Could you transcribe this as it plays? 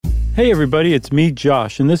Hey everybody, it's me,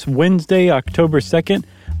 Josh, and this Wednesday, October 2nd,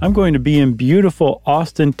 I'm going to be in beautiful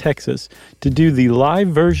Austin, Texas to do the live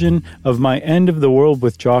version of my End of the World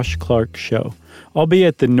with Josh Clark show. I'll be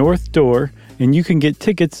at the North Door, and you can get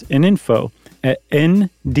tickets and info at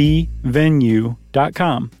ndvenue.com.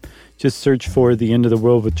 Just search for the End of the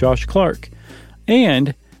World with Josh Clark.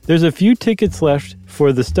 And there's a few tickets left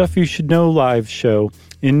for the Stuff You Should Know live show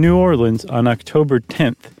in New Orleans on October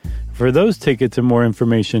 10th. For those tickets and more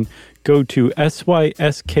information, go to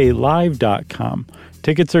sysklive.com.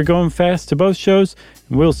 Tickets are going fast to both shows,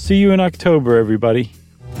 and we'll see you in October, everybody.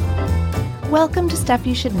 Welcome to Stuff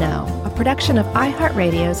You Should Know, a production of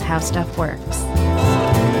iHeartRadio's How Stuff Works.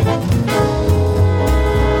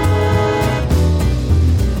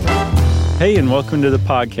 Hey, and welcome to the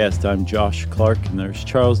podcast. I'm Josh Clark, and there's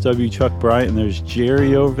Charles W. Chuck Bryant, and there's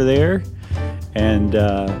Jerry over there. And,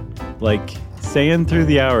 sand through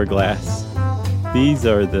the hourglass, these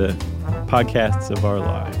are the podcasts of our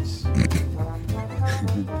lives.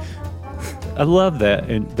 I love that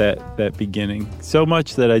and that beginning so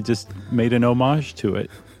much that I just made an homage to it.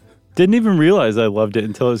 Didn't even realize I loved it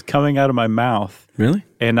until it was coming out of my mouth. Really?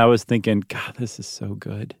 And I was thinking, God, this is so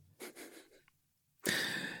good.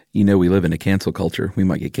 You know, we live in a cancel culture. We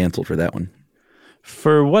might get canceled for that one.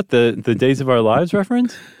 For what, the Days of Our Lives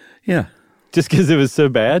reference? Yeah. Just because it was so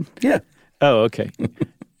bad? Yeah. Oh, okay.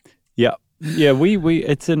 Yeah. Yeah, we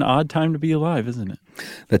it's an odd time to be alive, isn't it?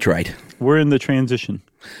 That's right. We're in the transition.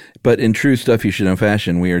 But in true Stuff You Should Know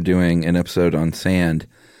fashion, we are doing an episode on sand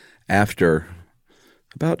after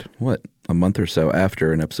about, a month or so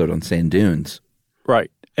after an episode on sand dunes. Right.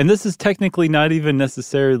 And this is technically not even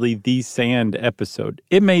necessarily the sand episode.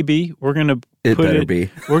 It may be. We're going to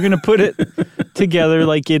put it together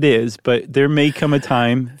like it is, but there may come a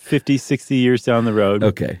time 50, 60 years down the road.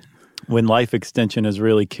 Okay. When life extension has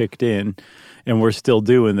really kicked in and we're still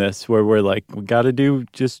doing this, where we're like, we got to do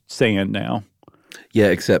just sand now. Yeah,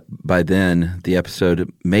 except by then the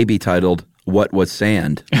episode may be titled, What Was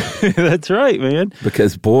Sand? That's right, man.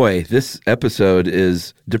 Because, boy, this episode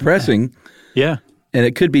is depressing. Yeah. And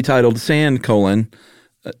it could be titled Sand,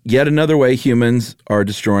 Yet Another Way Humans Are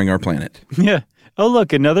Destroying Our Planet. Yeah. Oh,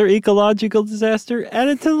 look, another ecological disaster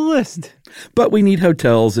added to the list. But we need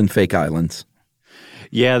hotels and fake islands.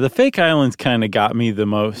 Yeah, the fake islands kind of got me the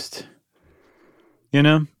most. You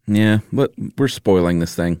know? Yeah, but we're spoiling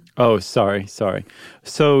this thing. Oh, sorry.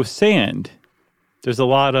 So sand, there's a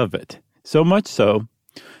lot of it. So much so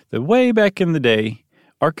that way back in the day,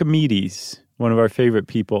 Archimedes, one of our favorite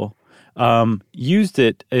people, used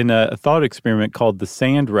it in a thought experiment called the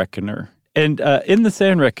Sand Reckoner. And in the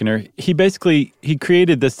Sand Reckoner, he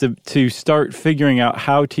created this to start figuring out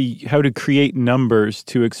how to create numbers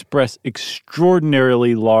to express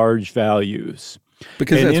extraordinarily large values.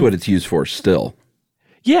 Because that's what it's used for still.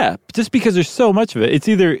 Yeah, just because there's so much of it.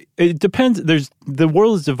 It depends. The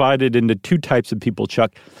world is divided into two types of people,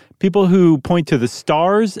 Chuck. People who point to the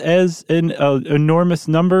stars as an enormous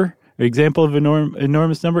number, an example of an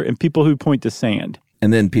enormous number, and people who point to sand.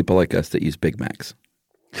 And then people like us that use Big Macs.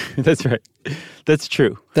 That's right. That's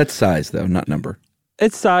true. That's size, though, not number.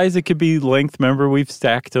 It's size. It could be length. Remember, we've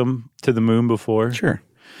stacked them to the moon before. Sure.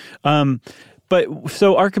 But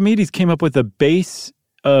so Archimedes came up with a base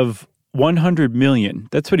of 100 million.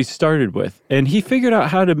 That's what he started with. And he figured out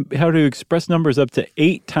how to express numbers up to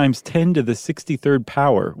 8 times 10 to the 63rd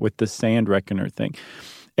power with the Sand Reckoner thing.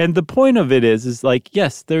 And the point of it is like,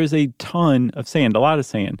 yes, there's a ton of sand, a lot of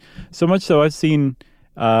sand. So much so I've seen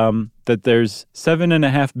that there's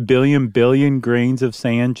 7.5 billion grains of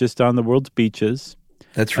sand just on the world's beaches.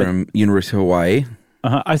 That's from University of Hawaii.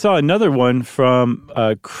 I saw another one from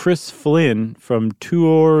Chris Flynn from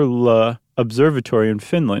Tuorla Observatory in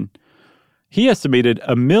Finland. He estimated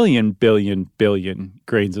 1 million billion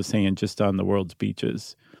grains of sand just on the world's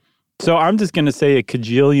beaches. So I'm just going to say a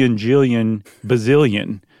jillion,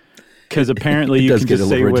 bazillion, because apparently you can just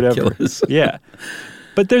say whatever. Ridiculous. Yeah.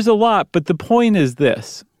 But there's a lot. But the point is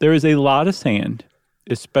this. There is a lot of sand,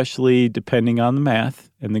 especially depending on the math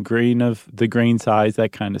and the grain size,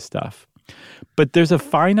 that kind of stuff. But there's a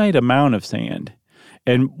finite amount of sand.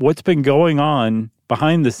 And what's been going on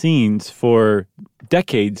behind the scenes for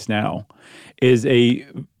decades now is a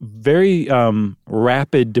very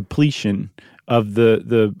rapid depletion of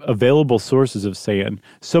the available sources of sand,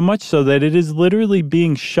 so much so that it is literally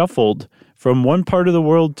being shuffled from one part of the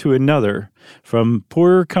world to another, from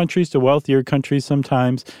poorer countries to wealthier countries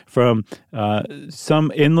sometimes, from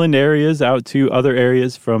some inland areas out to other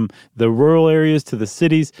areas, from the rural areas to the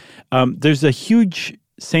cities. There's a huge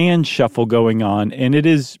sand shuffle going on, and it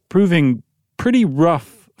is proving pretty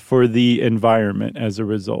rough for the environment as a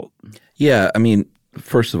result. Yeah, I mean,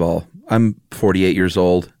 first of all, I'm 48 years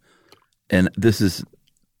old, and this is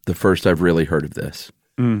the first I've really heard of this.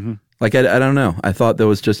 Mm-hmm. Like, I don't know. I thought there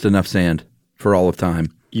was just enough sand for all of time.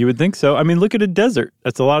 You would think so. I mean, look at a desert.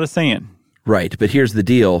 That's a lot of sand. Right, but here's the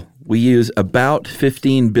deal. We use about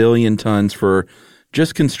 15 billion tons for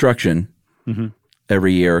just construction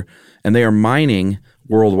every year, and they are mining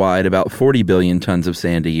worldwide about 40 billion tons of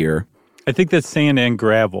sand a year. I think that's sand and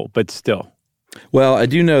gravel, but still. Well, I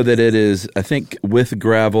do know that it is, I think with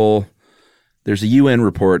gravel, there's a UN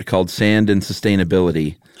report called Sand and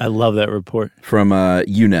Sustainability. I love that report. From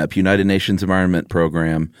UNEP, United Nations Environment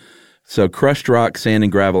Program. So crushed rock, sand,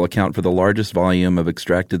 and gravel account for the largest volume of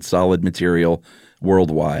extracted solid material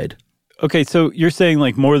worldwide. Okay, so you're saying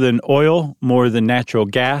like more than oil, more than natural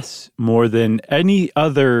gas, more than any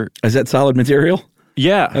other... Is that solid material?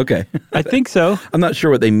 Yeah. Okay. I think so. I'm not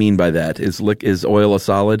sure what they mean by that. Is oil a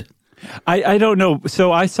solid? I don't know.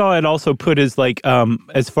 So I saw it also put as like,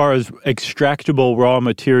 as far as extractable raw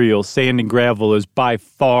materials, sand and gravel is by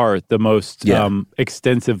far the most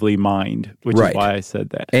extensively mined, which is why I said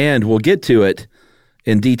that. And we'll get to it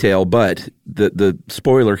in detail, but the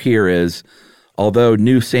spoiler here is, although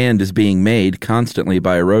new sand is being made constantly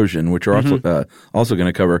by erosion, which are also going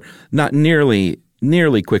to cover, not nearly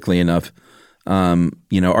quickly enough,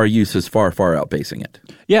 our use is far outpacing it.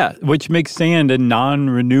 Yeah, which makes sand a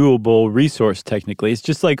non-renewable resource technically. It's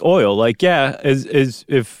just like oil. Like, as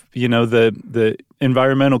if, the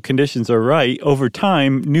environmental conditions are right, over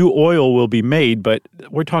time, new oil will be made, but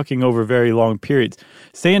we're talking over very long periods.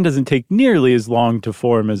 Sand doesn't take nearly as long to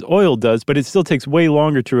form as oil does, but it still takes way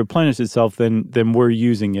longer to replenish itself than we're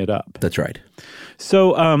using it up. That's right.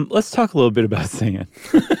 So let's talk a little bit about sand.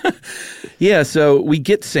 Yeah, so we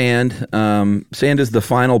get sand. Sand is the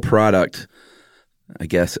final product. I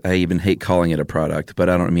guess I even hate calling it a product, but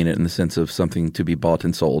I don't mean it in the sense of something to be bought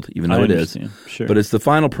and sold, even though it is. Sure. But it's the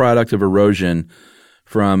final product of erosion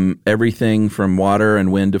from everything from water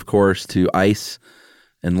and wind, of course, to ice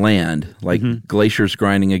and land, like glaciers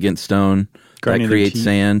grinding against stone. That creates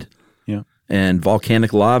sand. Yeah. And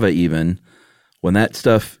volcanic lava even. When that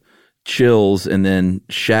stuff chills and then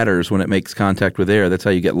shatters when it makes contact with air, that's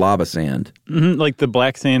how you get lava sand. Mm-hmm, like the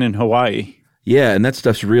black sand in Hawaii. Yeah, and that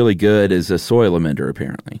stuff's really good as a soil emitter,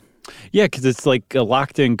 apparently. Yeah, because it's like a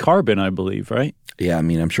locked-in carbon, I believe, right? Yeah, I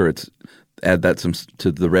mean, I'm sure add that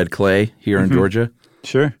to the red clay here in Georgia.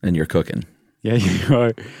 Sure. And you're cooking. Yeah, you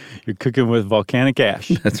are. You're cooking with volcanic ash.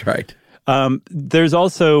 That's right. There's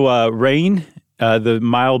also rain, the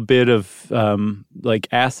mild bit of like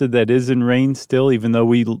acid that is in rain still, even though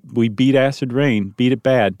we beat acid rain, beat it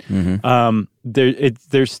bad. Mm-hmm.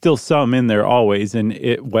 There's still some in there always, and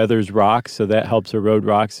it weathers rocks, so that helps erode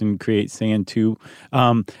rocks and create sand too.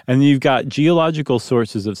 And you've got geological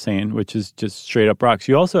sources of sand, which is just straight up rocks.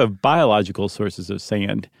 You also have biological sources of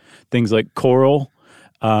sand, things like coral,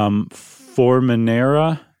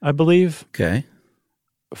 foraminifera, I believe. Okay.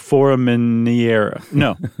 Foraminifera.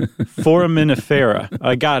 No, foraminifera.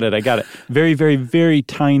 I got it. Very, very, very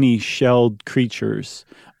tiny shelled creatures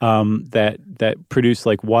that produce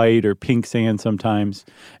like white or pink sand sometimes.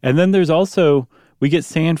 And then there's also, we get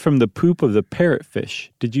sand from the poop of the parrotfish.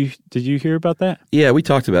 Did you hear about that? Yeah, we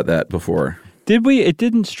talked about that before. Did we? It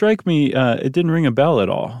didn't strike me. It didn't ring a bell at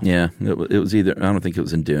all. Yeah, it was either. I don't think it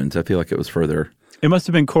was in dunes. I feel like it was further. It must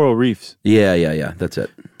have been coral reefs. Yeah. That's it.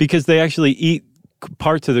 Because they actually eat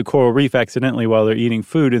parts of the coral reef accidentally while they're eating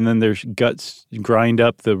food, and then their guts grind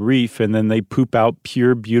up the reef, and then they poop out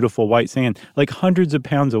pure, beautiful white sand, like hundreds of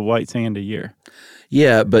pounds of white sand a year.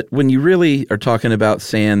 Yeah, but when you really are talking about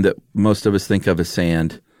sand that most of us think of as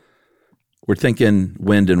sand, we're thinking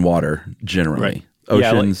wind and water generally. Right.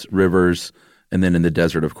 Oceans, rivers, and then in the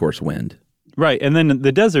desert, of course, wind. Right, and then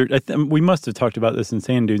the desert, we must have talked about this in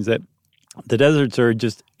sand dunes, that the deserts are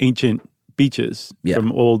just ancient beaches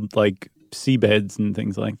from old, like, seabeds and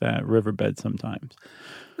things like that, riverbeds sometimes.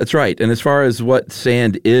 That's right. And as far as what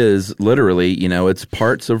sand is, literally, it's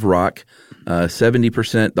parts of rock,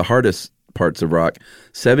 70%, the hardest parts of rock,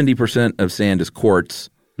 70% of sand is quartz.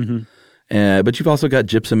 Mm-hmm. But you've also got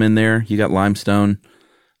gypsum in there. You got limestone.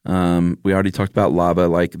 We already talked about lava.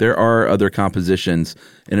 Like, there are other compositions,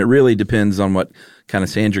 and it really depends on what kind of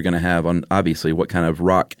sand you're going to have, on obviously what kind of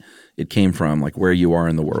rock it came from, like where you are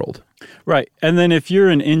in the world. Right. And then if you're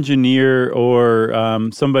an engineer or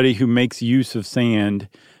somebody who makes use of sand,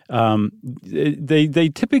 they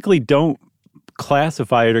typically don't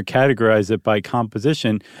classify it or categorize it by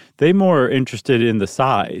composition. They're more interested in the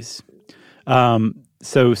size.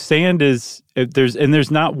 So sand is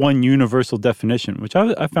there's not one universal definition, which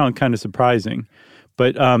I found kind of surprising.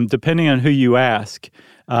 But depending on who you ask,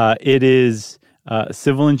 it is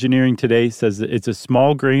Civil engineering today says that it's a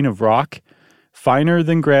small grain of rock, finer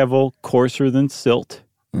than gravel, coarser than silt.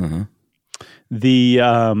 Uh-huh. The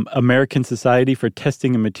American Society for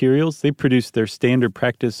Testing and Materials, they produce their standard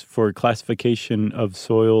practice for classification of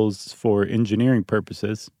soils for engineering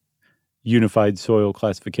purposes, Unified Soil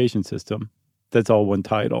Classification System. That's all one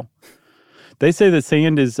title. They say that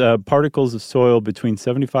sand is particles of soil between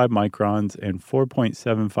 75 microns and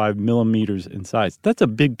 4.75 millimeters in size. That's a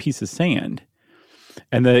big piece of sand.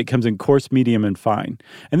 And that it comes in coarse, medium, and fine.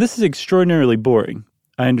 And this is extraordinarily boring.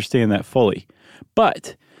 I understand that fully.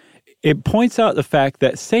 But it points out the fact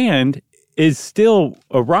that sand is still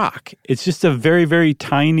a rock. It's just a very, very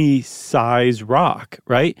tiny size rock,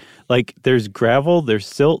 right? Like there's gravel, there's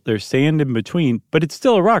silt, there's sand in between, but it's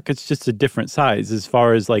still a rock. It's just a different size as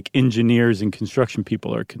far as like engineers and construction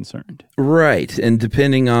people are concerned. Right. And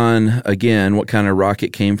depending on, again, what kind of rock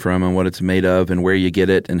it came from and what it's made of and where you get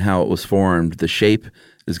it and how it was formed, the shape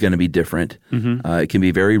is going to be different. Mm-hmm. It can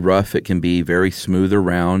be very rough. It can be very smooth or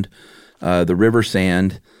round. The river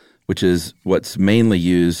sand, which is what's mainly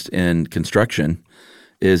used in construction,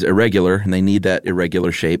 is irregular, and they need that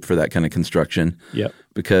irregular shape for that kind of construction. Yep.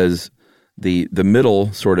 Because the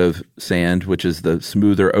middle sort of sand, which is the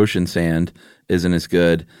smoother ocean sand, isn't as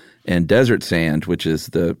good, and desert sand, which is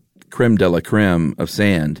the creme de la creme of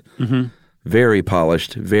sand, very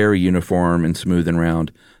polished, very uniform and smooth and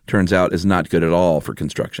round, turns out is not good at all for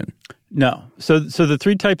construction. No. So the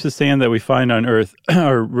three types of sand that we find on Earth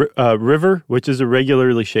are river, which is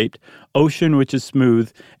irregularly shaped, ocean, which is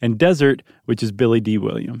smooth, and desert, which is Billy D.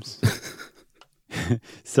 Williams.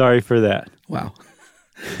 Sorry for that. Wow.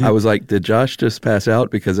 I was like, did Josh just pass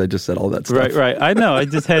out because I just said all that stuff? Right. I know. I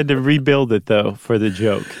just had to rebuild it, though, for the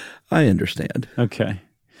joke. I understand. Okay.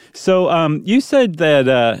 So you said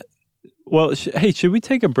that, hey, should we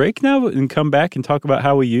take a break now and come back and talk about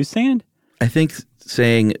how we use sand? I think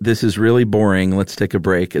saying this is really boring, let's take a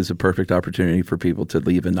break, is a perfect opportunity for people to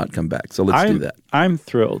leave and not come back. So let's do that. I'm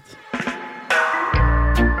thrilled.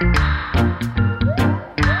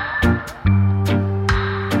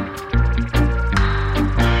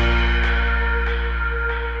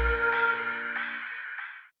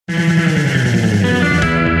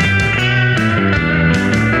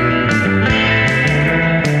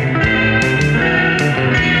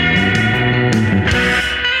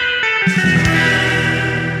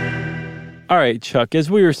 All right, Chuck,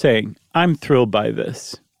 as we were saying, I'm thrilled by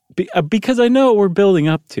this because I know what we're building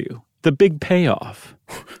up to, the big payoff.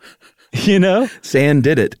 You know? Sand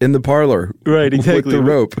did it in the parlor. Right, exactly. With the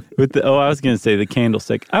rope. I was going to say the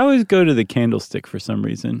candlestick. I always go to the candlestick for some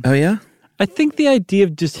reason. Oh, yeah? I think the idea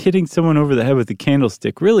of just hitting someone over the head with a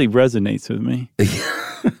candlestick really resonates with me.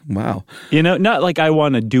 Wow. You know, not like I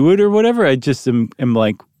want to do it or whatever. I just am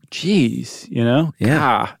like, geez, you know?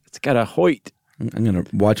 Yeah. It's got a hoit. I'm going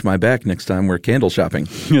to watch my back next time we're candle shopping.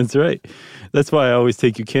 That's right. That's why I always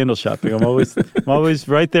take you candle shopping. I'm always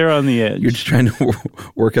right there on the edge. You're just trying to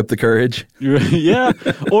work up the courage? Yeah.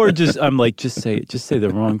 Or I'm like, just say it. Just say the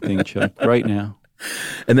wrong thing, Chuck, right now.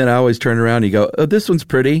 And then I always turn around and you go, oh, this one's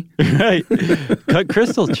pretty. Right. Cut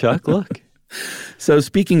crystal, Chuck, look. So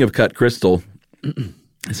speaking of cut crystal,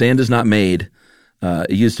 sand is not made. It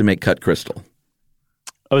used to make cut crystal.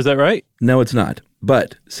 Oh, is that right? No, it's not.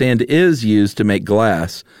 But sand is used to make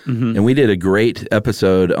glass. Mm-hmm. And we did a great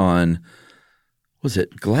episode on,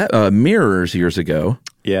 mirrors years ago.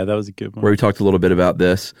 Yeah, that was a good one. Where we talked a little bit about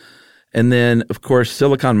this. And then, of course,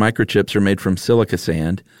 silicon microchips are made from silica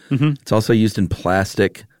sand. Mm-hmm. It's also used in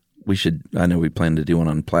plastic. I know we plan to do one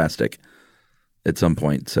on plastic at some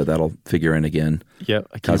point, so that'll figure in again. Yeah,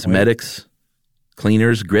 I can't Cosmetics,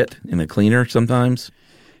 cleaners, grit in a cleaner sometimes.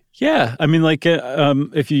 Yeah, I mean, like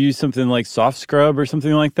if you use something like soft scrub or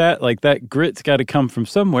something like that grit's got to come from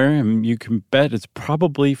somewhere, and you can bet it's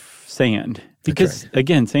probably sand. Because,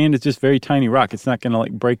 Again, sand is just very tiny rock. It's not going to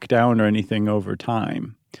like break down or anything over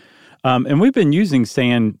time. And we've been using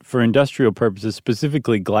sand for industrial purposes,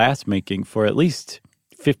 specifically glass making, for at least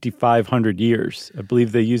 5,500 years. I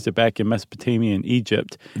believe they used it back in Mesopotamia and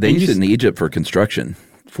Egypt. They used it in Egypt for construction.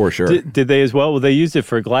 For sure. Did they as well? Well, they used it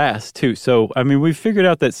for glass, too. So, I mean, we figured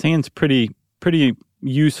out that sand's pretty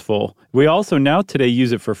useful. We also now today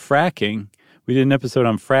use it for fracking. We did an episode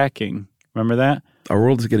on fracking. Remember that? Our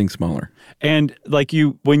world is getting smaller. And like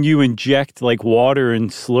when you inject like water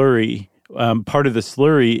and slurry, part of the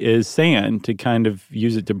slurry is sand to kind of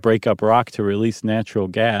use it to break up rock to release natural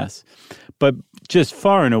gas. But just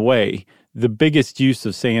far and away, the biggest use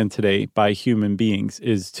of sand today by human beings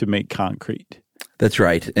is to make concrete. That's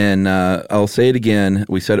right. And I'll say it again.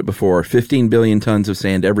 We said it before. 15 billion tons of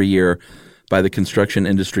sand every year by the construction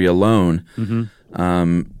industry alone. Mm-hmm.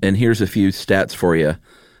 And here's a few stats for you.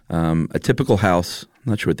 A typical house,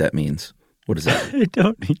 I'm not sure what that means. What is that? I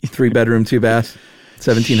don't need 3-bedroom, 2-bath,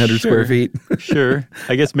 1,700 square feet? Sure.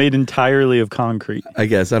 I guess made entirely of concrete. I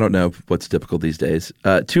guess. I don't know what's typical these days.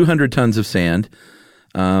 200 tons of sand.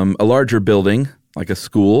 A larger building, like a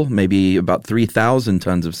school, maybe about 3,000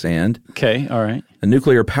 tons of sand. Okay, all right. A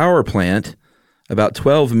nuclear power plant, about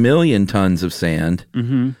 12 million tons of sand.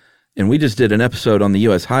 Mm-hmm. And we just did an episode on the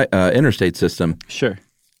U.S. interstate system. Sure.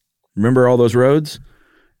 Remember all those roads?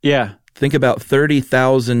 Yeah. Think about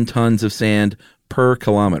 30,000 tons of sand per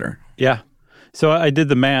kilometer. Yeah. So I did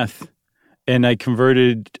the math, and I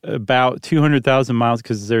converted about 200,000 miles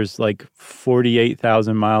because there's like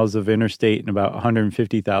 48,000 miles of interstate and about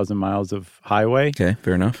 150,000 miles of highway. Okay,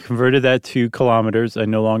 fair enough. Converted that to kilometers. I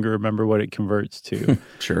no longer remember what it converts to.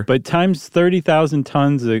 Sure. But times 30,000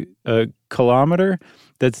 tons a kilometer,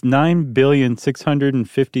 that's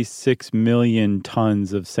 9,656,000,000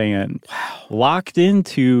 tons of sand. Wow. Locked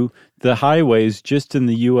into the highways just in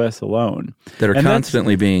the U.S. alone. That are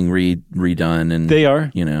constantly being redone. And they are.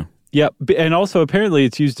 You know. Yeah, and also apparently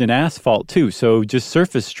it's used in asphalt too, so just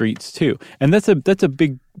surface streets too. And that's a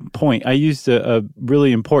big point. I used a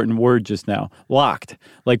really important word just now, locked.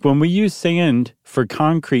 Like when we use sand for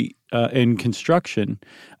concrete in construction,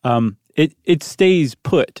 it stays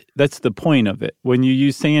put. That's the point of it. When you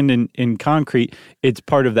use sand in concrete, it's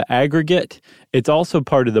part of the aggregate. It's also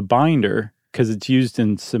part of the binder because it's used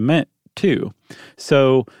in cement too.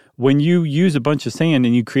 So when you use a bunch of sand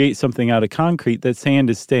and you create something out of concrete, that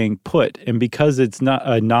sand is staying put. And because it's not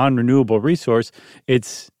a non-renewable resource,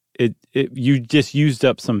 you just used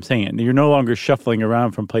up some sand. You're no longer shuffling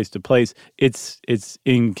around from place to place. It's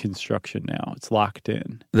in construction now. It's locked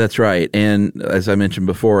in. That's right. And as I mentioned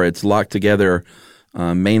before, it's locked together,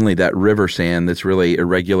 mainly that river sand that's really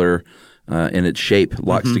irregular in its shape,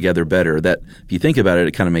 locks together better. That, if you think about it,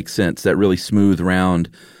 it kind of makes sense. That really smooth,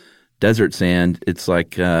 round desert sand, it's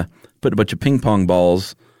like put a bunch of ping pong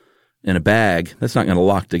balls in a bag. That's not going to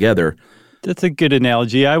lock together. That's a good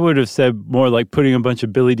analogy. I would have said more like putting a bunch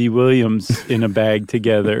of Billy D. Williams in a bag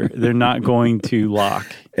together. They're not going to lock.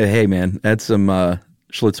 Hey, man, add some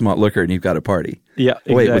Schlitz malt liquor and you've got a party. Yeah,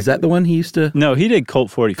 exactly. Wait, was that the one he used to? No, he did Colt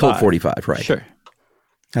 45. Colt 45, right. Sure.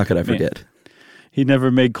 How could I forget? Man. He never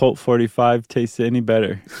made Colt 45 taste any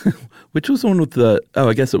better. Which was the one with the,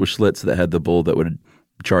 I guess it was Schlitz that had the bull that would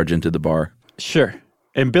charge into the bar. Sure.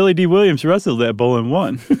 And Billy D. Williams wrestled that bull and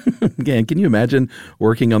won. Again, can you imagine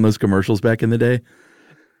working on those commercials back in the day?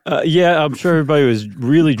 Yeah, I'm sure everybody was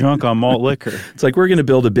really drunk on malt liquor. It's like we're going to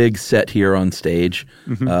build a big set here on stage,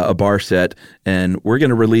 a bar set, and we're going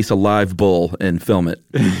to release a live bull and film it.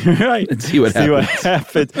 Right. And see what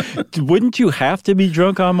happens. Wouldn't you have to be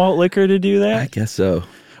drunk on malt liquor to do that? I guess so.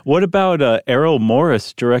 What about Errol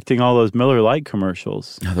Morris directing all those Miller Lite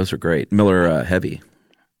commercials? Oh, those are great. Miller Heavy.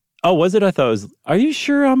 Oh, was it? I thought it was. Are you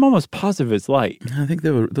sure? I'm almost positive it's light. I think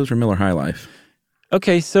those were Miller High Life.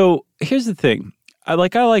 Okay, so here's the thing. I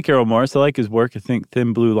like Errol Morris. I like his work. I think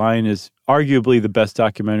Thin Blue Line is arguably the best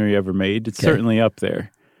documentary ever made. It's certainly up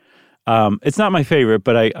there. It's not my favorite,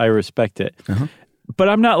 but I respect it. Uh-huh. But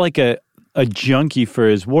I'm not like a junkie for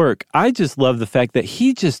his work. I just love the fact that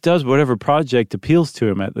he just does whatever project appeals to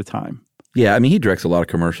him at the time. Yeah, I mean, he directs a lot of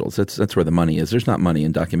commercials. That's where the money is. There's not money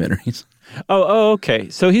in documentaries. Oh, okay.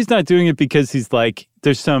 So he's not doing it because he's like,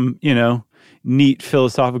 there's some, neat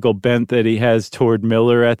philosophical bent that he has toward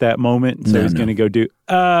Miller at that moment. So he's going to go do,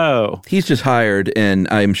 He's just hired, and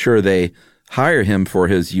I'm sure they hire him for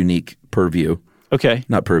his unique purview. Okay.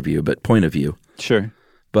 Not purview, but point of view. Sure.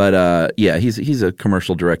 But yeah, he's a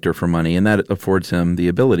commercial director for money, and that affords him the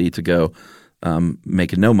ability to go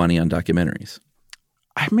make no money on documentaries.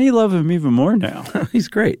 I may love him even more now. He's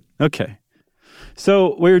great. Okay.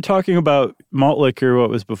 So we were talking about malt liquor. What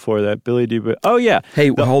was before that? Billy D. Oh, yeah. Hey,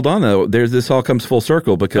 hold on, though. This all comes full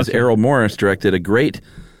circle because Errol Morris directed a great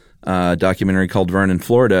documentary called Vernon,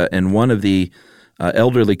 Florida. And one of the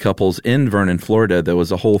elderly couples in Vernon, Florida, there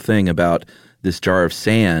was a whole thing about this jar of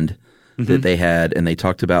sand that they had. And they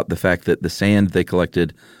talked about the fact that the sand they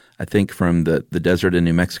collected, I think, from the desert in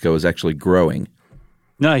New Mexico is actually growing.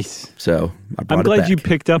 Nice. So I'm glad you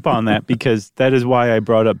picked up on that because that is why I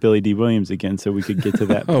brought up Billy D. Williams again, so we could get to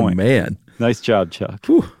that point. Oh, man. Nice job, Chuck.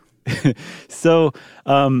 So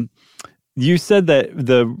you said that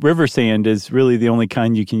the river sand is really the only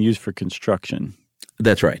kind you can use for construction.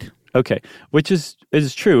 That's right. Okay, which is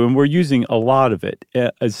true, and we're using a lot of it.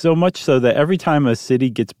 So much so that every time a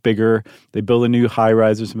city gets bigger, they build a new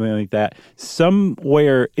high-rise or something like that,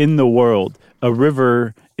 somewhere in the world, a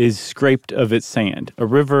river is scraped of its sand. A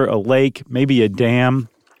river, a lake, maybe a dam.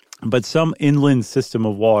 but some inland system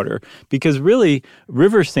of water. Because really,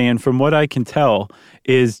 river sand, from what I can tell,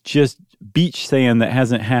 is just beach sand that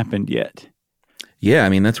hasn't happened yet. Yeah, I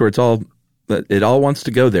mean, that's where it all wants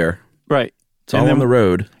to go there. Right. It's all on the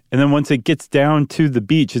road. And then once it gets down to the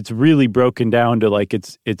beach, it's really broken down to like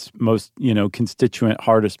its most, constituent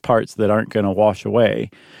hardest parts that aren't going to wash away.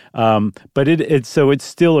 But it's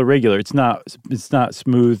still irregular. It's not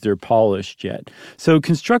smoothed or polished yet. So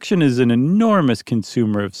construction is an enormous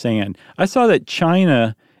consumer of sand. I saw that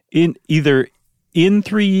China either in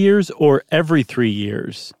 3 years or every 3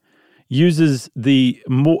 years uses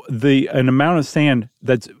an amount of sand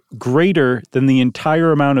that's greater than the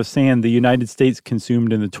entire amount of sand the United States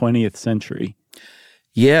consumed in the 20th century.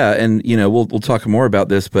 Yeah, and we'll talk more about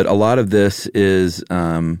this, but a lot of this is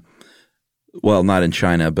not in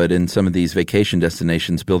China, but in some of these vacation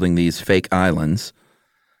destinations, building these fake islands.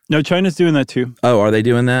 No, China's doing that too. Oh, are they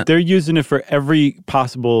doing that? They're using it for every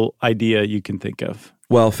possible idea you can think of.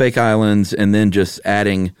 Well, fake islands, and then just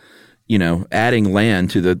adding land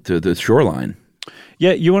to the shoreline.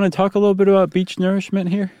 Yeah, you want to talk a little bit about beach nourishment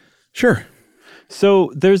here? Sure.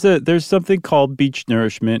 So there's something called beach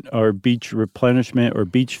nourishment or beach replenishment or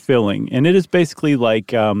beach filling, and it is basically like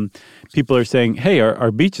people are saying, "Hey,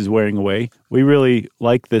 our beach is wearing away. We really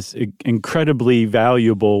like this incredibly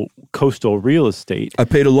valuable coastal real estate. I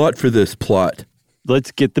paid a lot for this plot.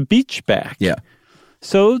 Let's get the beach back." Yeah.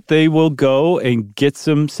 So they will go and get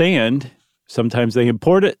some sand. Sometimes they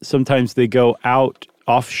import it. Sometimes they go out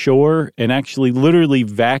offshore and actually literally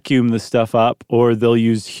vacuum the stuff up, or they'll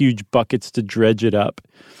use huge buckets to dredge it up.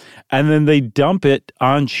 And then they dump it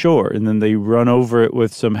on shore, and then they run over it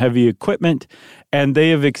with some heavy equipment, and they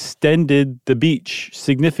have extended the beach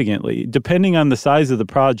significantly. Depending on the size of the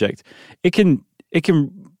project, it can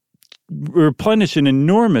replenish an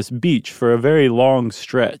enormous beach for a very long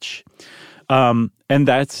stretch. And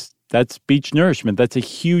that's beach nourishment. That's a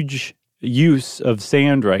huge use of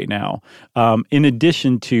sand right now, in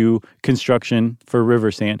addition to construction for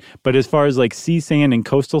river sand. But as far as like sea sand and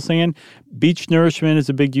coastal sand, beach nourishment is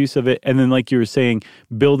a big use of it. And then, like you were saying,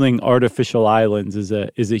 building artificial islands is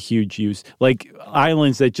a huge use. Like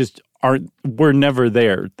islands that just were never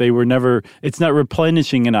there. It's not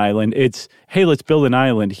replenishing an island. It's, hey, let's build an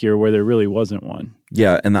island here where there really wasn't one.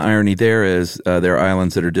 Yeah, and the irony there is there are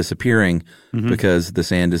islands that are disappearing because the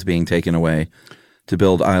sand is being taken away to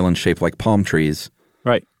build islands shaped like palm trees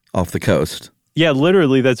off the coast. Yeah,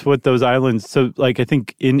 literally, that's what those islands... So, like, I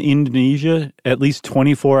think in Indonesia, at least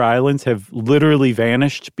 24 islands have literally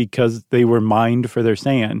vanished because they were mined for their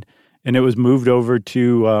sand. And it was moved over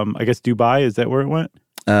to, I guess, Dubai. Is that where it went?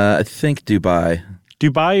 I think Dubai.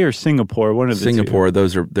 Dubai or Singapore, one of the Singapore,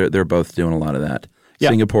 two. They're both doing a lot of that. Yeah.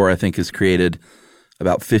 Singapore, I think, has created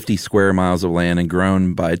about 50 square miles of land and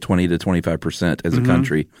grown by 20 to 25% as a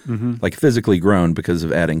country, like physically grown because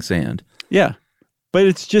of adding sand. Yeah. But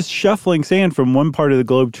it's just shuffling sand from one part of the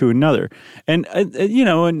globe to another. And,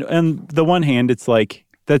 on the one hand, it's like,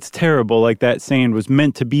 that's terrible. Like that sand was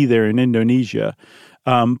meant to be there in Indonesia.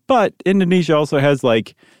 But Indonesia also has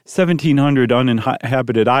like 1,700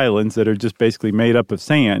 uninhabited islands that are just basically made up of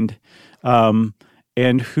sand.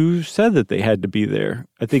 And who said that they had to be there?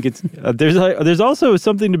 I think it's there's also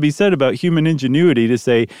something to be said about human ingenuity to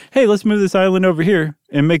say, hey, let's move this island over here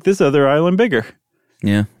and make this other island bigger.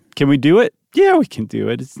 Yeah. Can we do it? Yeah, we can do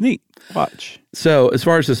it. It's neat. Watch. So as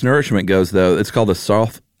far as this nourishment goes, though, it's called a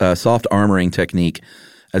soft armoring technique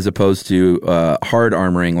as opposed to hard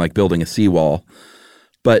armoring like building a seawall.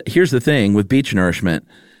 But here's the thing with beach nourishment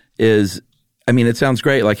is, I mean, it sounds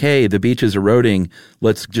great. Like, hey, the beach is eroding.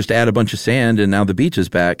 Let's just add a bunch of sand and now the beach is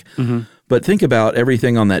back. But think about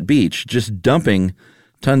everything on that beach. Just dumping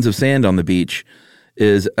tons of sand on the beach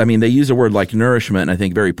is, I mean, they use a word like nourishment, I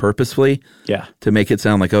think, very purposefully. Yeah. To make it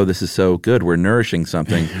sound like, oh, this is so good. We're nourishing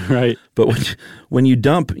something. Right. But when you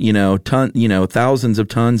dump, thousands of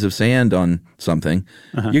tons of sand on something,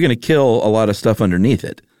 you're going to kill a lot of stuff underneath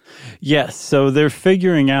it. Yes. So they're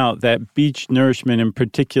figuring out that beach nourishment in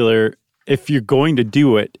particular, if you're going to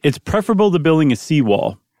do it, it's preferable to building a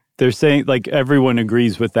seawall. They're saying, like, everyone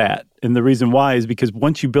agrees with that. And the reason why is because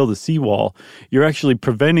once you build a seawall, you're actually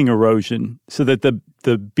preventing erosion so that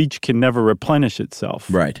the beach can never replenish itself.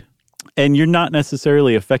 Right. And you're not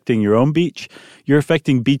necessarily affecting your own beach. You're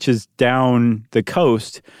affecting beaches down the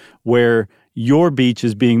coast where your beach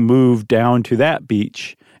is being moved down to that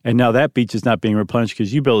beach. And now that beach is not being replenished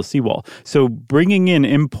because you built a seawall. So bringing in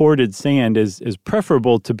imported sand is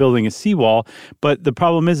preferable to building a seawall. But the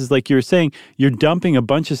problem is like you were saying, you're dumping a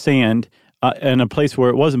bunch of sand in a place where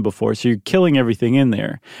it wasn't before. So you're killing everything in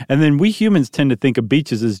there. And then we humans tend to think of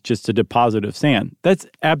beaches as just a deposit of sand. That's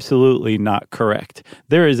absolutely not correct.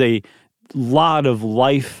 There is a lot of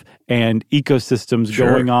life and ecosystems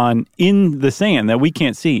going on in the sand that we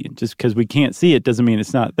can't see. Just because we can't see it doesn't mean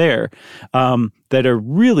it's not there, that are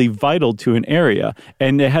really vital to an area.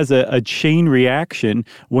 And it has a chain reaction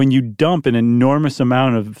when you dump an enormous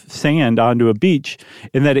amount of sand onto a beach,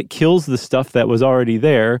 in that it kills the stuff that was already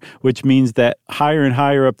there, which means that higher and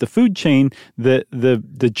higher up the food chain,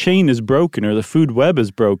 the chain is broken, or the food web is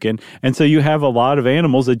broken. And so you have a lot of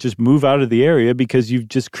animals that just move out of the area because you've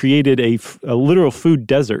just created a literal food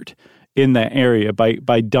desert in that area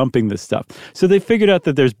by dumping this stuff. So they figured out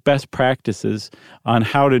that there's best practices on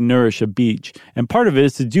how to nourish a beach. And part of it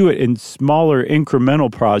is to do it in smaller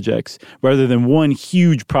incremental projects rather than one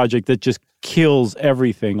huge project that just kills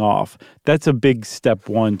everything off. That's a big step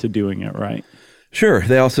one to doing it right. Sure.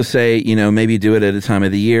 They also say, maybe do it at a time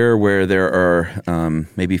of the year where there are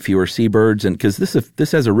maybe fewer seabirds, and because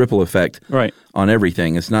this has a ripple effect on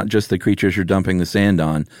everything. It's not just the creatures you're dumping the sand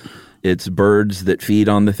on. It's birds that feed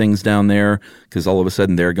on the things down there, because all of a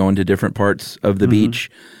sudden they're going to different parts of the beach.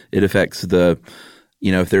 It affects if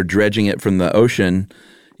they're dredging it from the ocean,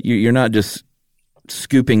 you're not just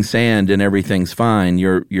scooping sand and everything's fine.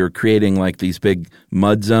 You're creating like these big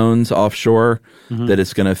mud zones offshore that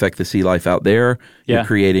it's going to affect the sea life out there. Yeah. You're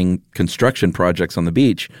creating construction projects on the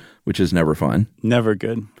beach, which is never fun. Never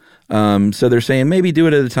good. So they're saying maybe do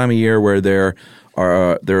it at a time of year where there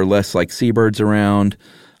are less like seabirds around.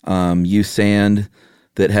 Use sand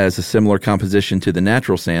that has a similar composition to the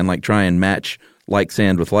natural sand, like try and match like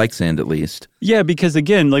sand with like sand at least. Yeah, because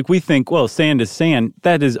again, like we think, well, sand is sand.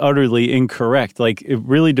 That is utterly incorrect. Like it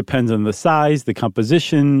really depends on the size, the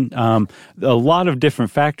composition. A lot of different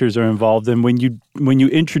factors are involved. And when you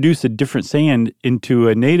introduce a different sand into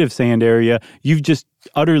a native sand area, you've just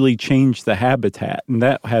utterly changed the habitat, and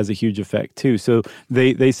that has a huge effect too. So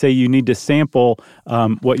they say you need to sample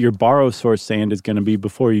what your borrow source sand is going to be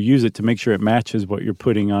before you use it to make sure it matches what you're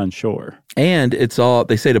putting on shore. And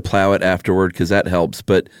they say to plow it afterward because that helps.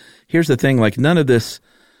 But here's the thing, like none of this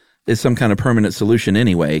is some kind of permanent solution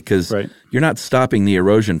anyway, because you're not stopping the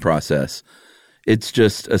erosion process. It's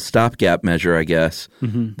just a stopgap measure, I guess,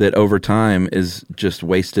 that over time is just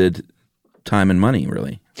wasted time and money,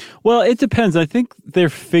 really. Well, it depends. I think they're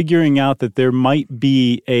figuring out that there might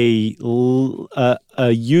be a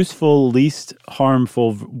useful, least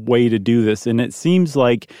harmful way to do this. And it seems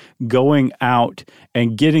like going out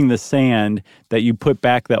and getting the sand that you put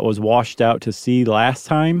back that was washed out to sea last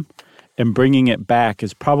time and bringing it back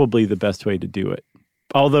is probably the best way to do it.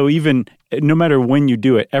 Although even no matter when you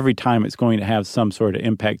do it, every time it's going to have some sort of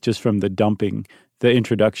impact just from the dumping, the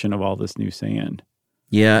introduction of all this new sand.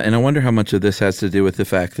 Yeah, and I wonder how much of this has to do with the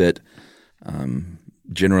fact that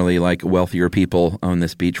generally, like, wealthier people own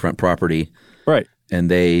this beachfront property. Right.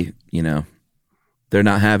 And they, they're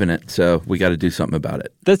not having it, so we got to do something about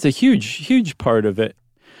it. That's a huge part of it.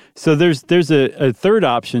 So there's a third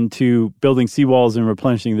option to building seawalls and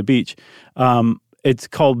replenishing the beach. It's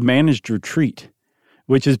called managed retreat,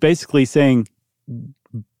 which is basically saying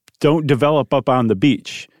don't develop up on the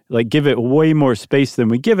beach. Like, give it way more space than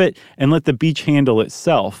we give it and let the beach handle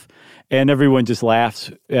itself. And everyone just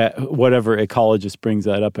laughs at whatever ecologist brings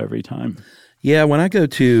that up every time. Yeah, when I go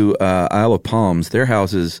to Isle of Palms, their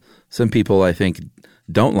houses, some people I think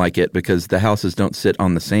don't like it because the houses don't sit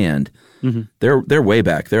on the sand. They're way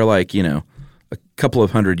back. They're like, a couple of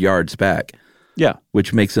 100 yards back. Yeah.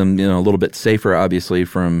 Which makes them, a little bit safer, obviously,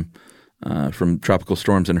 from tropical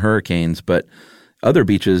storms and hurricanes. But other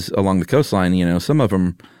beaches along the coastline, some of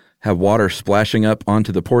them have water splashing up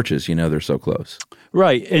onto the porches, they're so close.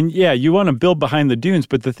 Right. And yeah, you want to build behind the dunes.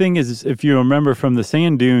 But the thing is, if you remember from the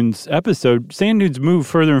sand dunes episode, sand dunes move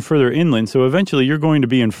further and further inland. So eventually you're going to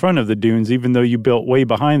be in front of the dunes, even though you built way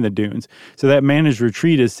behind the dunes. So that managed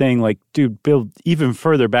retreat is saying, like, dude, build even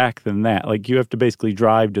further back than that. Like, you have to basically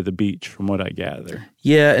drive to the beach, from what I gather.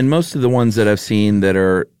 Yeah. And most of the ones that I've seen that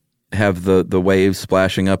have the waves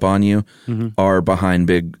splashing up on you are behind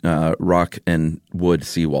big rock and wood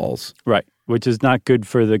seawalls. Right, which is not good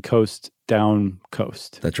for the down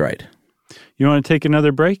coast. That's right. You want to take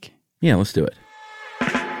another break? Yeah, let's do it.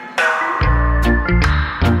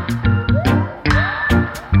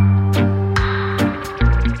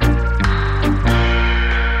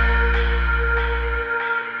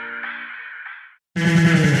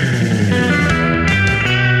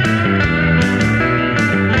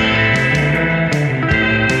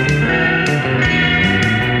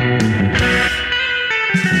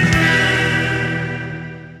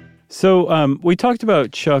 So we talked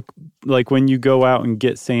about, Chuck, like when you go out and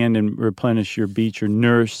get sand and replenish your beach or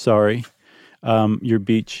nourish, your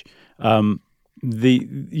beach,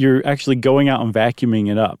 you're actually going out and vacuuming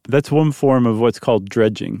it up. That's one form of what's called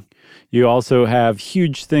dredging. You also have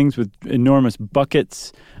huge things with enormous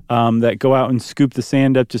buckets that go out and scoop the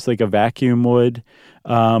sand up just like a vacuum would,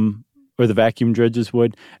 or the vacuum dredges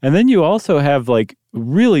would. And then you also have like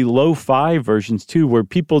really low-fi versions too, where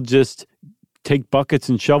people just take buckets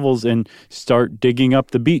and shovels and start digging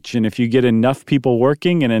up the beach. And if you get enough people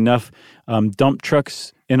working and enough dump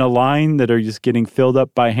trucks in a line that are just getting filled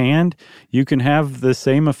up by hand, you can have the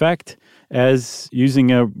same effect as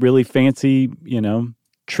using a really fancy,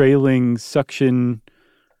 trailing suction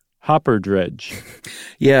hopper dredge.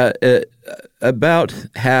 Yeah, about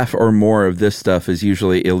half or more of this stuff is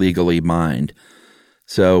usually illegally mined.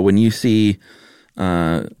 So when you see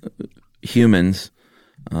humans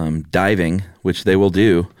diving, which they will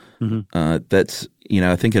do, that's,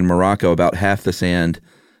 I think in Morocco about half the sand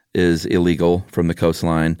is illegal from the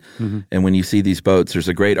coastline. And when you see these boats, there's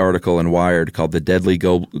a great article in Wired called The Deadly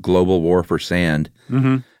Global War for Sand,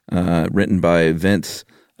 written by Vince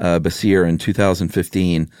Basir in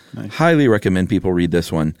 2015. Nice. Highly recommend people read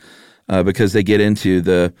this one because they get into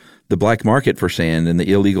the black market for sand and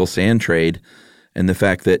the illegal sand trade and the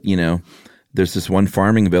fact that, there's this one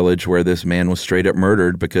farming village where this man was straight up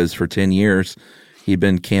murdered because for 10 years he'd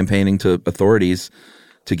been campaigning to authorities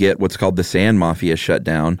to get what's called the sand mafia shut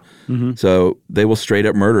down. So they will straight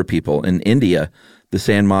up murder people. In India, the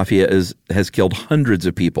sand mafia has killed hundreds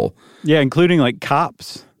of people. Yeah, including like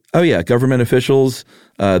cops. Oh, yeah, government officials,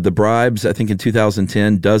 the bribes. I think in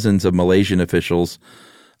 2010, dozens of Malaysian officials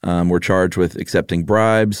were charged with accepting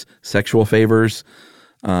bribes, sexual favors.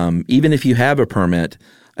 Even if you have a permit,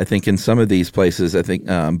 I think in some of these places,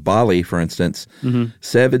 Bali, for instance,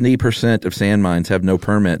 70% of sand mines have no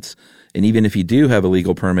permits. And even if you do have a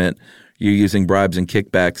legal permit, you're using bribes and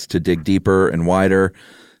kickbacks to dig deeper and wider.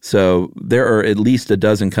 So there are at least a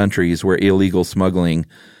dozen countries where illegal smuggling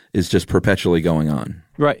is just perpetually going on.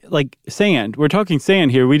 Right. Like sand. We're talking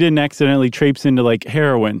sand here. We didn't accidentally traipse into like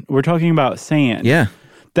heroin. We're talking about sand. Yeah.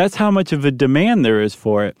 That's how much of a demand there is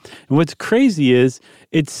for it. And what's crazy is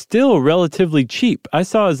it's still relatively cheap. I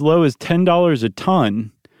saw as low as $10 a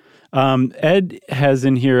ton. Ed has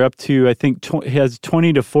in here up to, I think, has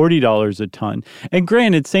 $20 to $40 a ton. And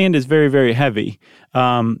granted, sand is very, very heavy.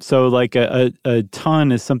 So like a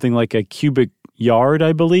ton is something like a cubic yard,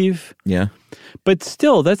 I believe. Yeah. But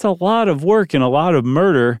still, that's a lot of work and a lot of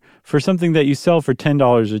murder for something that you sell for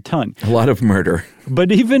 $10 a ton. A lot of murder.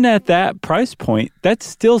 But even at that price point, that's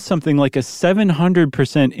still something like a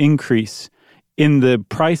 700% increase in the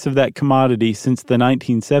price of that commodity since the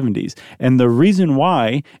 1970s. And the reason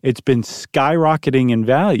why it's been skyrocketing in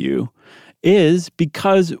value is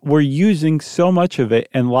because we're using so much of it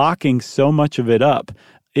and locking so much of it up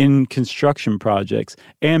in construction projects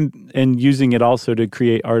and using it also to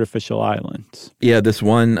create artificial islands. Yeah, this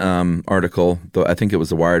one article, though I think it was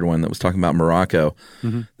the Wired one that was talking about Morocco,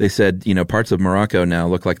 they said, parts of Morocco now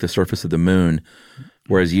look like the surface of the moon,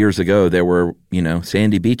 whereas years ago there were,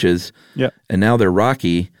 sandy beaches, and now they're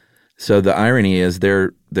rocky. So the irony is they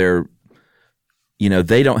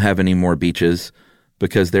don't have any more beaches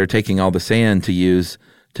because they're taking all the sand to use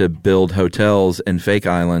to build hotels and fake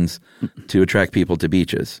islands to attract people to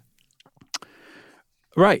beaches.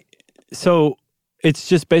 Right. So it's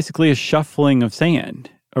just basically a shuffling of sand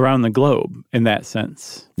around the globe in that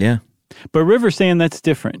sense. Yeah. But river sand, that's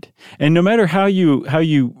different. And no matter how you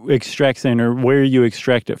extract sand or where you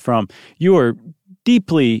extract it from, you are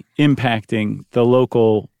deeply impacting the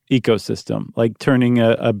local ecosystem. Like turning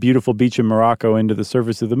a beautiful beach in Morocco into the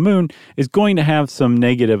surface of the moon is going to have some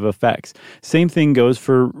negative effects. Same thing goes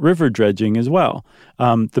for river dredging as well.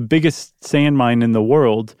 The biggest sand mine in the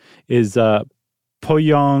world is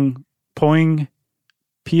Poyang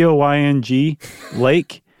P-O-Y-N-G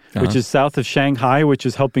Lake, which is south of Shanghai, which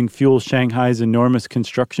is helping fuel Shanghai's enormous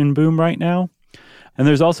construction boom right now. And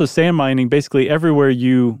there's also sand mining basically everywhere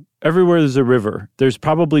there's a river, there's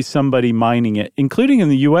probably somebody mining it, including in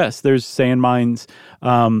the U.S. There's sand mines.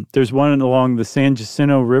 There's one along the San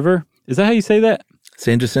Jacinto River. Is that how you say that?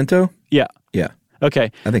 San Jacinto? Yeah. Yeah.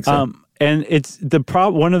 Okay. I think so. And it's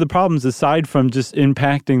one of the problems, aside from just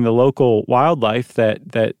impacting the local wildlife,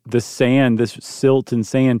 that the sand, this silt and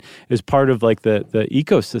sand, is part of like the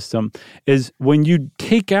ecosystem, is when you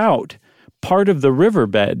take out part of the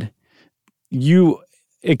riverbed, you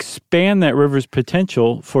expand that river's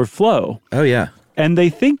potential for flow. Oh, yeah. And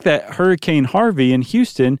they think that Hurricane Harvey in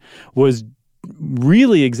Houston was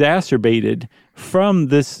really exacerbated from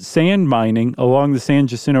this sand mining along the San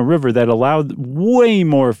Jacinto River that allowed way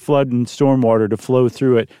more flood and stormwater to flow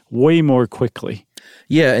through it way more quickly.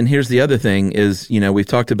 Yeah, and here's the other thing is, we've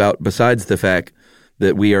talked about, besides the fact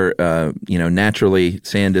that we are, naturally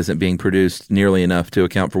sand isn't being produced nearly enough to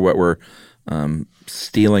account for what we're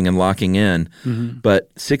stealing and locking in,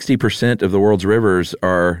 but 60% of the world's rivers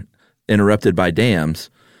are interrupted by dams.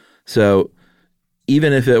 So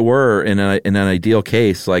even if it were in an ideal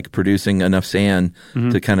case, like producing enough sand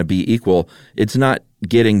to kind of be equal, it's not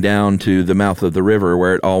getting down to the mouth of the river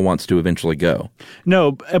where it all wants to eventually go.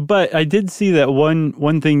 No, but I did see that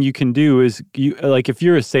one thing you can do is, if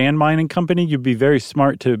you're a sand mining company, you'd be very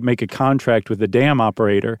smart to make a contract with a dam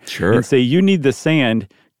operator and say, you need the sand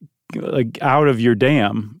out of your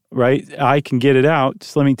dam, right? I can get it out.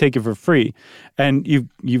 Just let me take it for free. And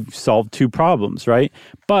you've solved two problems, right?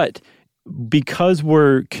 But because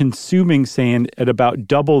we're consuming sand at about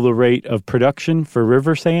double the rate of production for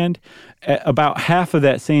river sand, about half of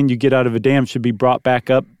that sand you get out of a dam should be brought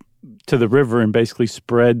back up to the river and basically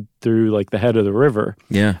spread through the head of the river.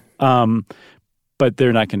 Yeah. But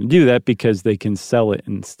they're not going to do that because they can sell it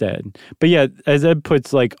instead. But yeah, as Ed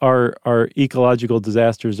puts, our ecological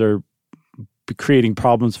disasters are creating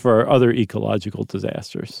problems for our other ecological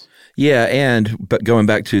disasters. Yeah, but going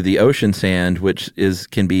back to the ocean sand, which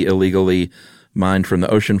can be illegally mined from the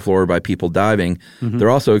ocean floor by people diving,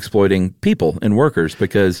 they're also exploiting people and workers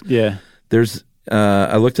because there's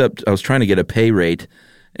I was trying to get a pay rate,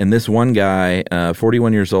 and this one guy,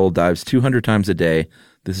 41 years old, dives 200 times a day.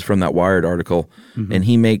 This is from that Wired article, and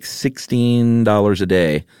he makes $16 a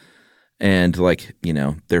day. And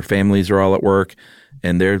their families are all at work,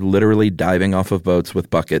 and they're literally diving off of boats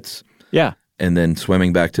with buckets. Yeah. And then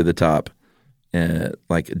swimming back to the top,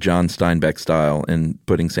 like John Steinbeck style, and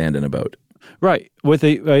putting sand in a boat. Right. With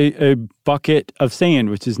a bucket of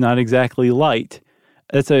sand, which is not exactly light.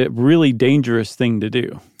 That's a really dangerous thing to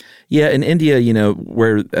do. Yeah. In India,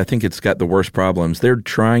 where I think it's got the worst problems, they're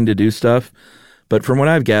trying to do stuff. But from what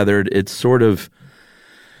I've gathered, it's sort of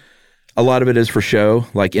a lot of it is for show.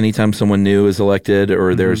 Like anytime someone new is elected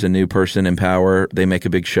or there's a new person in power, they make a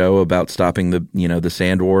big show about stopping the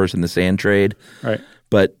sand wars and the sand trade. Right.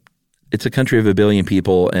 But it's a country of 1 billion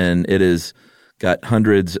people, and it has got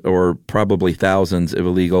hundreds or probably thousands of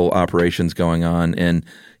illegal operations going on. And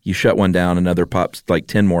you shut one down, another pops,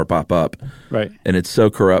 10 more pop up. Right. And it's so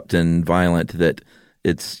corrupt and violent that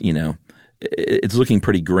it's looking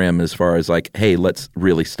pretty grim as far as hey, let's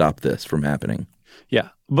really stop this from happening. Yeah.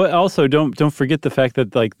 But also don't forget the fact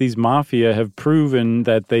that these mafia have proven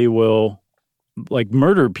that they will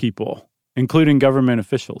murder people, including government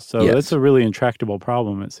officials. So that's a really intractable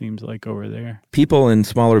problem, it seems like, over there. People in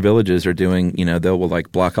smaller villages are doing, they will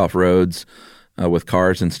block off roads with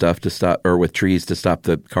cars and stuff to stop, or with trees to stop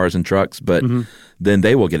the cars and trucks, but then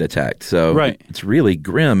they will get attacked. So it's really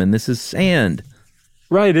grim, and this is sand.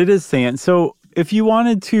 Right, it is sand. So if you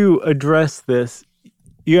wanted to address this,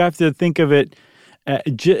 you have to think of it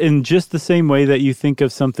in just the same way that you think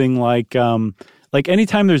of something like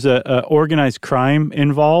anytime there's a organized crime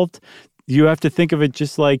involved, you have to think of it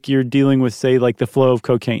just like you're dealing with, say, the flow of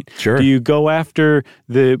cocaine. Sure. Do you go after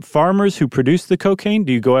the farmers who produce the cocaine?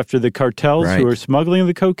 Do you go after the cartels who are smuggling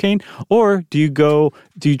the cocaine? Or do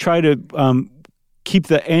you try to keep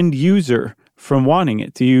the end user from wanting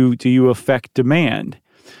it? Do you affect demand?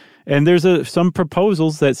 And there's some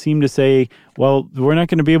proposals that seem to say, well, we're not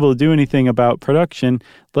going to be able to do anything about production.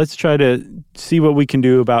 Let's try to see what we can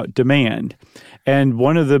do about demand. And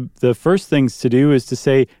one of the first things to do is to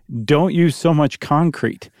say, don't use so much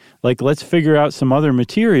concrete. Let's figure out some other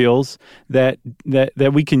materials that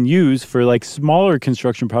we can use for smaller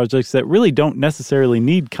construction projects that really don't necessarily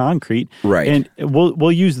need concrete. Right. And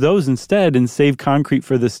we'll use those instead and save concrete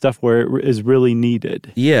for the stuff where it is really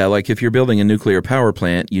needed. Yeah, if you're building a nuclear power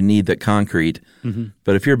plant, you need that concrete.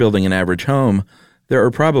 But if you're building an average home, there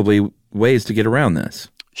are probably ways to get around this.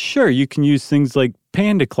 Sure, you can use things like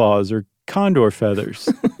panda claws or condor feathers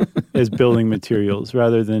as building materials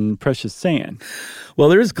rather than precious sand. Well,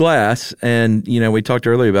 there is glass, and we talked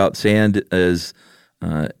earlier about sand is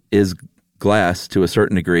glass to a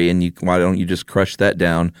certain degree, and why don't you just crush that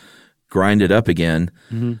down, grind it up again?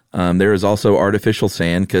 There is also artificial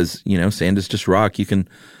sand because sand is just rock. You can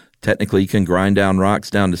grind down rocks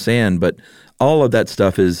down to sand, but all of that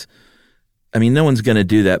stuff is. No one's going to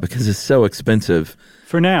do that because it's so expensive.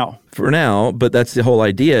 For now, but that's the whole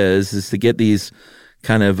idea is to get these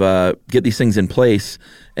get these things in place,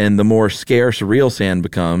 and the more scarce real sand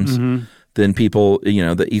becomes, then people,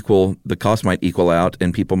 the cost might equal out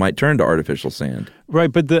and people might turn to artificial sand. Right,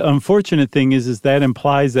 but the unfortunate thing is that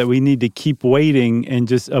implies that we need to keep waiting and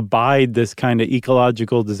just abide this kind of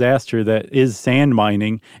ecological disaster that is sand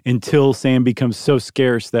mining until sand becomes so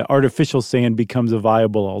scarce that artificial sand becomes a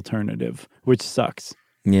viable alternative, which sucks.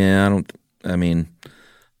 Yeah,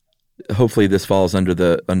 hopefully this falls under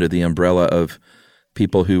the umbrella of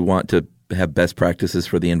people who want to have best practices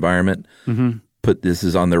for the environment. Mm-hmm. This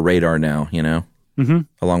is on their radar now,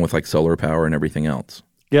 along with like solar power and everything else.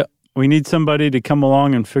 Yep. We need somebody to come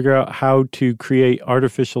along and figure out how to create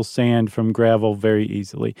artificial sand from gravel very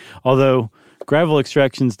easily. Although gravel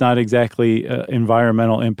extraction is not exactly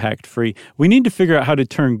environmental impact free. We need to figure out how to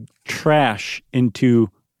turn trash into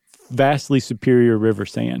vastly superior river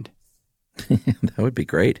sand. That would be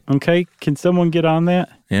great. Okay. Can someone get on that?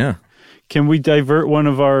 Yeah. Can we divert one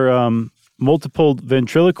of our multiple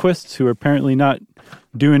ventriloquists who are apparently not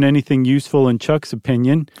doing anything useful in Chuck's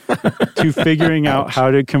opinion to figuring out how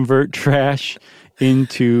to convert trash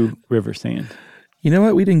into river sand? You know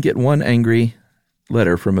what? We didn't get one angry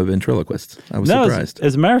letter from a ventriloquist. I was surprised.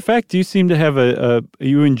 As a matter of fact, you seem to have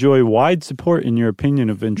you enjoy wide support in your opinion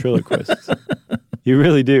of ventriloquists. You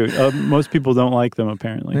really do. Most people don't like them,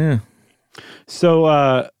 apparently. Yeah.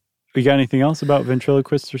 So, you got anything else about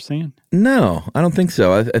ventriloquists or sand? No, I don't think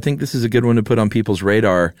so. I think this is a good one to put on people's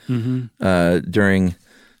radar during,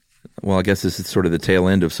 well, I guess this is sort of the tail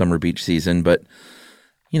end of summer beach season. But,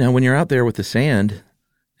 when you're out there with the sand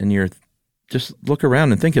and you're just look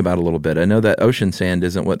around and think about it a little bit. I know that ocean sand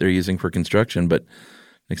isn't what they're using for construction, but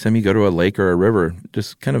next time you go to a lake or a river,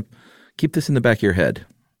 just kind of keep this in the back of your head.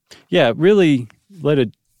 Yeah, really let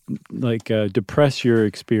it depress your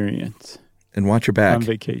experience. And watch your back on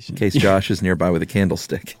vacation. In case Josh is nearby with a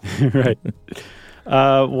candlestick. Right.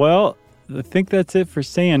 Well, I think that's it for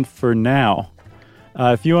sand for now.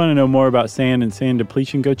 If you want to know more about sand and sand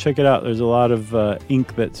depletion, go check it out. There's a lot of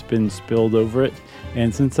ink that's been spilled over it.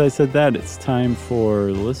 And since I said that, it's time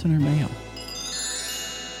for listener mail.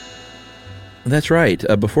 That's right.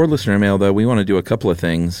 Before listener mail, though, we want to do a couple of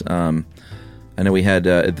things. I know we had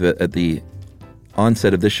at the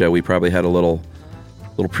onset of this show, we probably had a little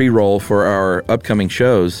pre-roll for our upcoming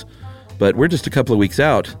shows, but we're just a couple of weeks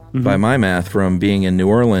out, by my math, from being in New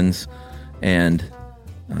Orleans and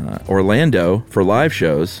Orlando for live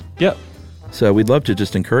shows. Yep. So we'd love to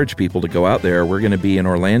just encourage people to go out there. We're going to be in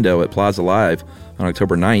Orlando at Plaza Live on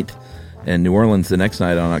October 9th and New Orleans the next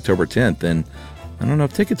night on October 10th. And I don't know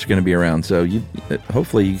if tickets are going to be around, so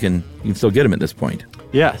hopefully you can still get them at this point.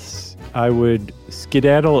 Yes. I would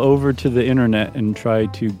skedaddle over to the internet and try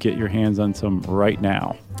to get your hands on some right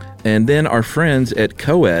now. And then our friends at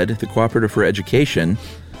COED, the Cooperative for Education,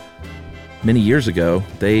 many years ago,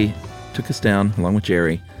 they took us down, along with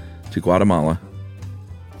Jerry, to Guatemala.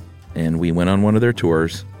 And we went on one of their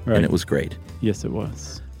tours, and it was great. Yes, it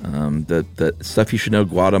was. The Stuff You Should Know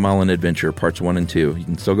Guatemalan Adventure, parts 1 and 2. You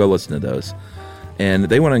can still go listen to those. And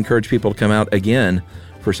they want to encourage people to come out again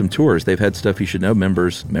for some tours. They've had Stuff You Should Know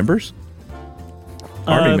members?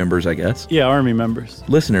 Army members, I guess. Yeah, Army members.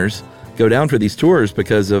 Listeners go down for these tours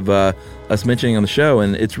because of us mentioning on the show,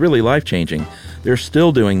 and it's really life-changing. They're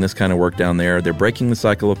still doing this kind of work down there. They're breaking the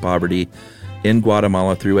cycle of poverty in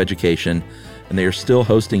Guatemala through education, and they are still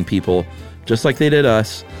hosting people, just like they did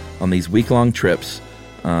us, on these week-long trips.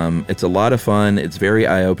 It's a lot of fun. It's very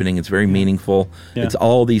eye-opening. It's very meaningful. Yeah. It's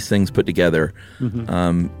all these things put together.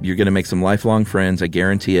 Mm-hmm. You're going to make some lifelong friends. I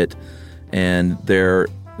guarantee it. And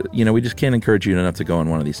we just can't encourage you enough to go on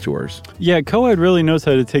one of these tours. Yeah, COED really knows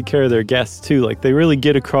how to take care of their guests, too. Like, they really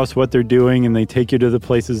get across what they're doing, and they take you to the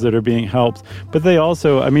places that are being helped. But they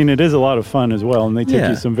also, it is a lot of fun as well, and they take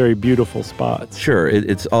you some very beautiful spots. Sure.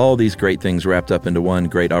 It's all these great things wrapped up into one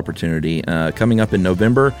great opportunity. Coming up in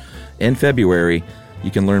November and February, you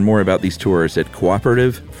can learn more about these tours at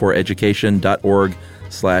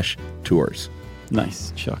cooperativeforeducation.org/tours.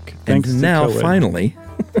 Nice, Chuck. Thanks. And now, finally,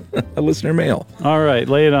 a listener mail. All right,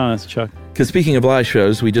 lay it on us, Chuck. Because speaking of live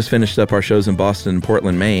shows, we just finished up our shows in Boston and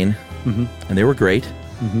Portland, Maine, and they were great.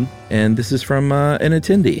 Mm-hmm. And this is from an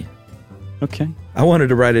attendee. Okay. I wanted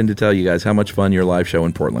to write in to tell you guys how much fun your live show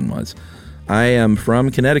in Portland was. I am from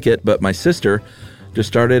Connecticut, but my sister just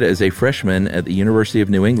started as a freshman at the University of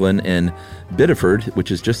New England in Biddeford, which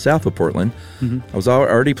is just south of Portland. Mm-hmm. I was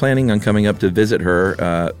already planning on coming up to visit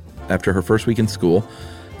her after her first week in school,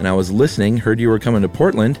 and I was listening, heard you were coming to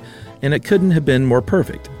Portland, and it couldn't have been more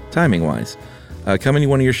perfect, timing-wise. Coming to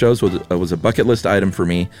one of your shows was a bucket list item for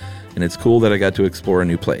me, and it's cool that I got to explore a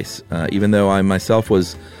new place. Even though I myself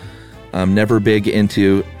was never big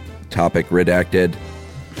into, topic redacted,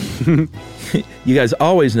 You guys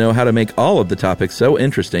always know how to make all of the topics so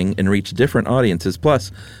interesting and reach different audiences. Plus,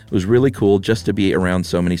 it was really cool just to be around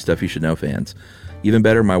so many Stuff You Should Know fans. Even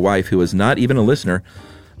better, my wife, who is not even a listener,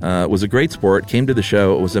 was a great sport, came to the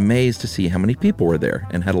show, was amazed to see how many people were there,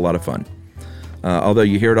 and had a lot of fun. Although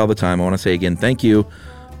you hear it all the time, I want to say again, thank you.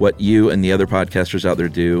 What you and the other podcasters out there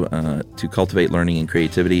do to cultivate learning and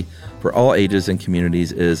creativity for all ages and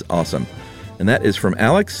communities is awesome. And that is from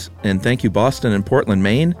Alex, and thank you, Boston and Portland,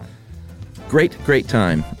 Maine. Great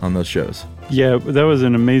time on those shows. Yeah, that was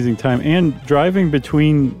an amazing time. And driving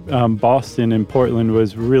between Boston and Portland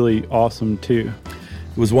was really awesome, too.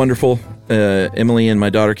 It was wonderful. Emily and my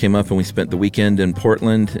daughter came up, and we spent the weekend in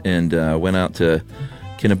Portland and went out to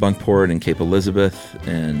Kennebunkport and Cape Elizabeth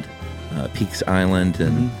and Peaks Island,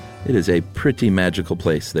 and it is a pretty magical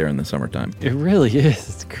place there in the summertime. It really is.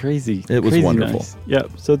 It's crazy. It was crazy wonderful. Nice.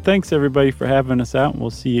 Yep. So thanks, everybody, for having us out, and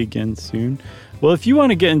we'll see you again soon. Well, if you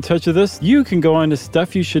want to get in touch with us, you can go on to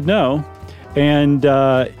Stuff You Should Know and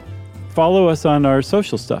follow us on our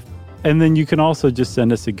social stuff. And then you can also just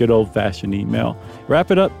send us a good old-fashioned email.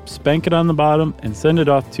 Wrap it up, spank it on the bottom, and send it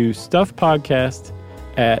off to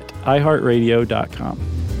stuffpodcast@iheartradio.com.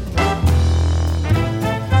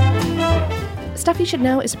 Stuff You Should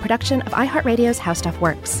Know is a production of iHeartRadio's How Stuff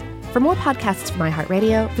Works. For more podcasts from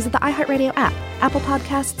iHeartRadio, visit the iHeartRadio app, Apple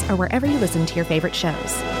Podcasts, or wherever you listen to your favorite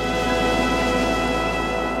shows.